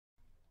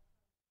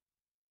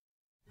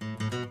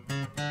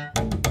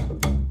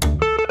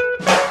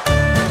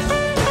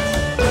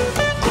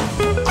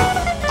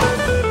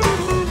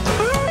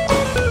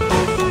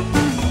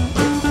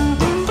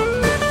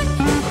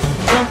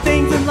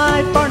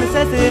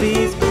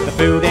necessities, the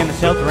food and the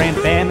shelter and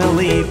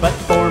family. But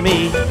for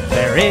me,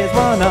 there is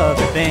one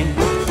other thing.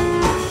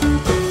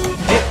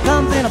 It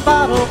comes in a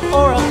bottle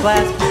or a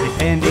flask,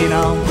 depending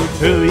on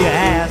who you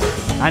ask.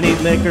 I need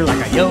liquor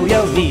like a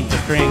yo-yo needs a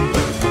string.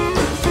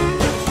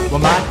 Well,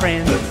 my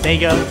friends, they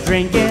go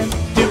drinking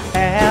to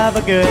have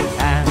a good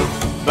time,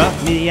 but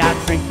me, I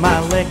drink my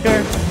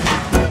liquor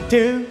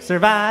to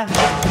survive.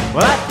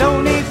 Well, I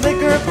don't need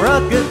liquor for a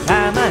good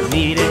time, I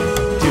need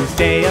it to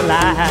stay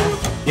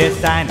alive.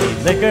 Yes, I need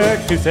liquor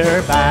to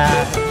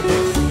survive.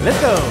 Let's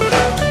go!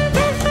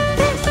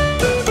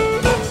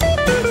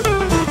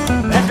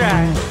 That's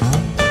right.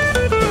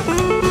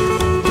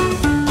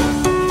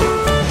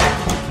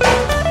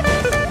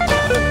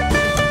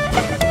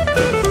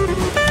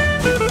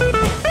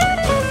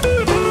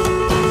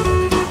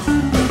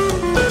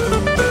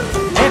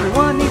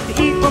 Everyone needs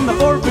to eat from the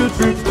 4 food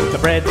groups, the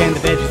breads and the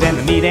veggies and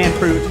the meat and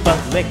fruits, but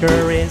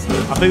liquor is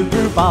a food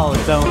group all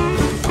its own.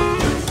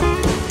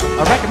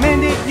 I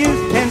recommend it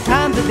used 10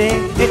 times a day.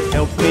 It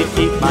helps me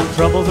keep my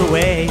troubles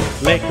away.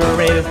 Liquor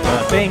is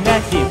the thing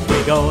that keeps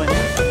me going.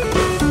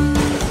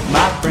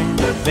 My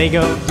friends, they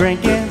go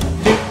drinking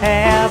to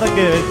have a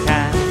good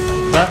time,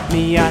 but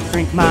me, I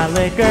drink my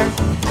liquor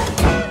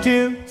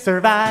to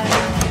survive.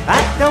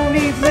 I don't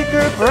need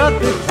liquor for a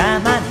good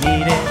time, I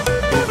need it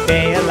to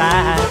stay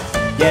alive.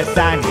 Yes,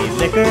 I need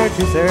liquor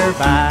to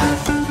survive.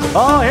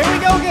 Oh, here we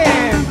go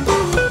again!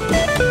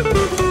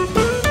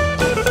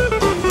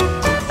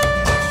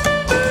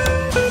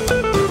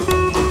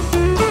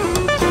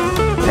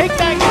 Take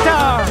that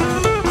guitar!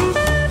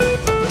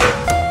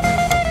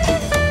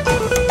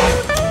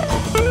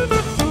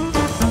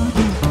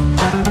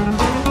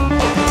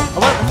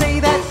 Well, they say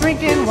that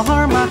drinking will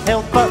harm my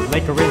health, but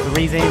liquor is the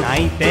reason I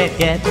ain't dead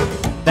yet,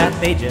 that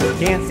they just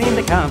can't seem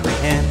to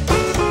comprehend.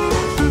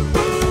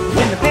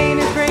 When the pain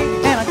is great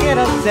and I get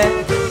upset,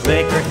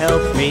 liquor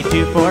helps me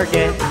to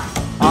forget.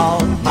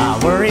 All my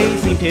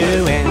worries seem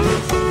to end.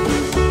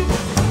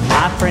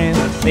 My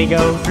friends, they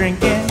go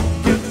drinking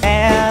to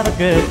have a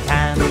good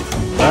time,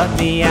 but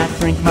me, I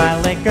drink my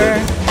liquor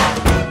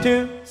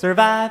to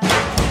survive.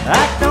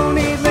 I don't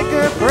need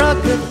liquor for a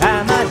good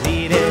time, I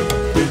need it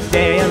to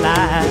stay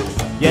alive.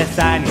 Yes,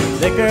 I need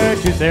liquor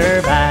to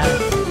survive.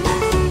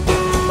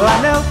 Well,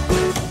 I know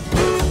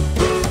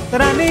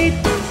that I need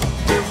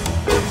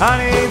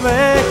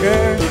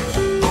liquor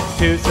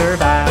to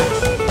survive.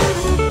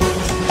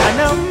 I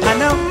know,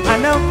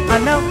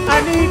 I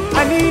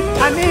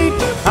need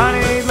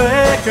honey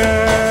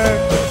liquor